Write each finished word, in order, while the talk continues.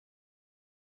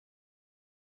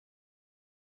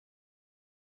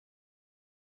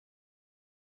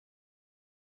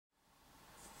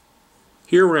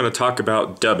Here we're going to talk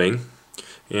about dubbing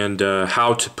and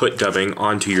how to put dubbing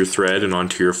onto your thread and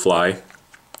onto your fly.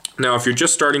 Now, if you're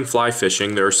just starting fly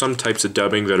fishing, there are some types of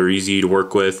dubbing that are easy to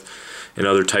work with and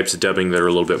other types of dubbing that are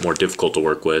a little bit more difficult to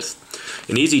work with.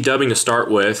 An easy dubbing to start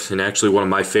with, and actually one of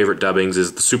my favorite dubbings,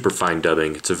 is the superfine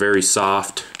dubbing. It's a very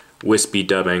soft, wispy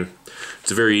dubbing.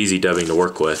 It's a very easy dubbing to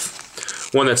work with.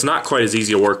 One that's not quite as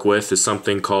easy to work with is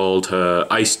something called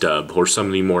ice dub, or some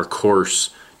of the more coarse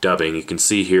dubbing. You can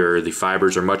see here the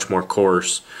fibers are much more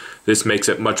coarse. This makes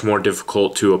it much more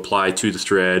difficult to apply to the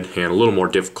thread and a little more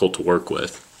difficult to work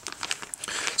with.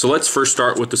 So let's first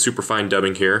start with the superfine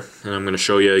dubbing here, and I'm going to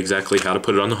show you exactly how to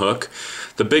put it on the hook.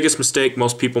 The biggest mistake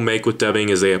most people make with dubbing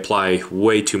is they apply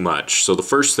way too much. So the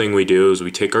first thing we do is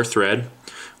we take our thread,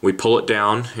 we pull it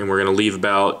down, and we're going to leave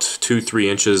about 2-3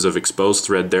 inches of exposed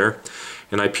thread there.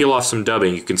 And I peel off some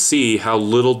dubbing. You can see how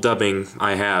little dubbing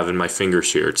I have in my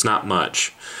fingers here. It's not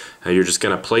much. You're just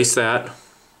going to place that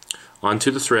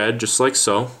onto the thread just like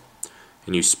so,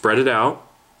 and you spread it out.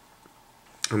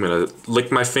 I'm going to lick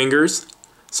my fingers.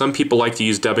 Some people like to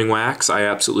use dubbing wax. I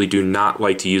absolutely do not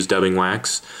like to use dubbing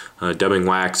wax. Dubbing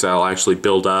wax will actually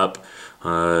build up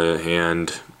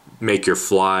and make your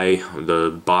fly,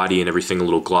 the body and everything, a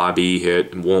little globby.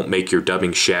 It won't make your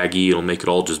dubbing shaggy. It'll make it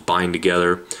all just bind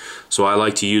together. So I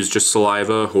like to use just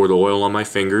saliva or the oil on my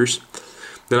fingers.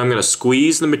 Then I'm going to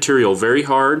squeeze the material very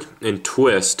hard and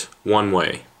twist one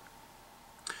way.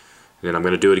 Then I'm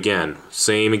going to do it again,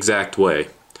 same exact way.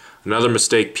 Another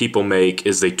mistake people make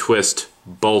is they twist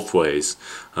both ways.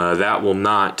 That will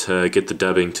not get the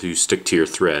dubbing to stick to your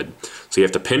thread. So you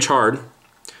have to pinch hard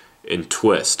and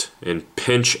twist, and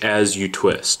pinch as you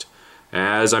twist.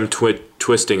 As I'm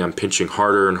twisting, I'm pinching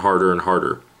harder and harder and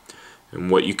harder.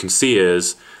 And what you can see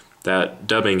is that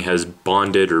dubbing has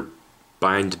bonded or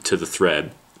binded to the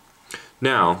thread.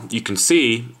 Now you can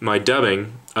see my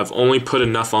dubbing, I've only put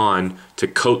enough on to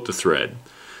coat the thread.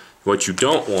 What you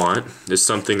don't want is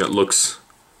something that looks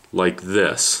like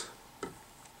this.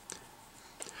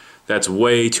 That's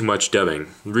way too much dubbing.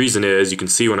 The reason is, you can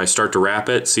see when I start to wrap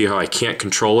it, see how I can't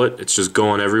control it? It's just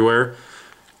going everywhere.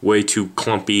 Way too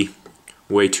clumpy,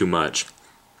 way too much.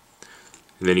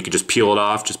 And then you can just peel it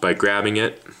off just by grabbing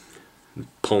it,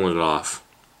 pulling it off.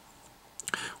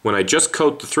 When I just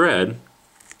coat the thread,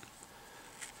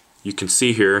 you can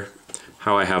see here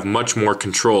how I have much more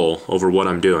control over what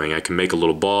I'm doing. I can make a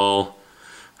little ball,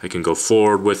 I can go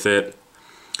forward with it,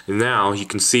 and now you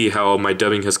can see how my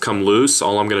dubbing has come loose.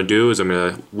 All I'm going to do is I'm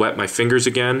going to wet my fingers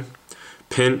again,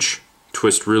 pinch,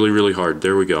 twist really hard.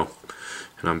 There we go.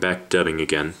 And I'm back dubbing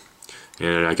again.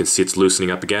 And I can see it's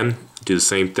loosening up again. Do the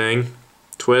same thing,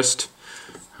 twist,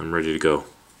 I'm ready to go.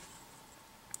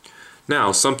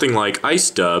 Now something like ice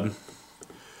dub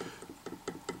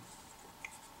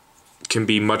can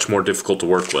be much more difficult to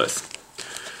work with.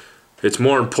 It's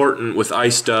more important with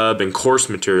ice dub and coarse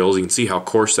materials, you can see how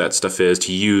coarse that stuff is,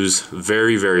 to use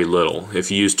very little.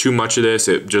 If you use too much of this,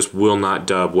 it just will not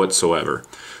dub whatsoever.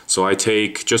 So I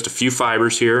take just a few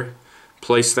fibers here,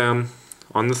 place them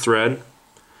on the thread,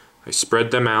 I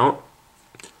spread them out,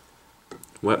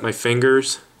 wet my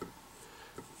fingers,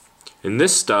 and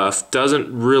this stuff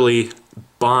doesn't really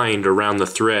bind around the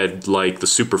thread like the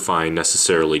superfine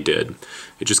necessarily did.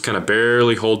 It just kind of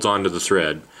barely holds onto the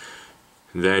thread.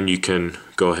 Then you can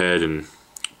go ahead and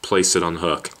place it on the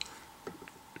hook.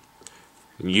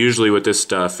 And usually with this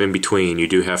stuff in between, you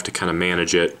do have to kind of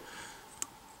manage it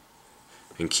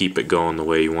and keep it going the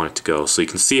way you want it to go. So you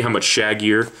can see how much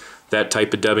shaggier that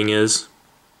type of dubbing is.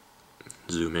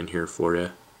 Zoom in here for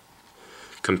you.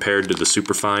 Compared to the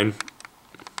superfine,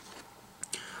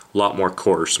 a lot more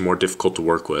coarse, more difficult to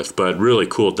work with, but really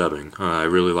cool dubbing. I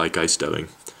really like ice dubbing.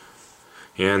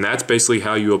 And that's basically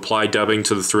how you apply dubbing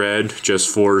to the thread, just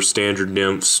for standard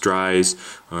nymphs, dries.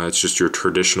 It's just your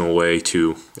traditional way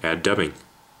to add dubbing.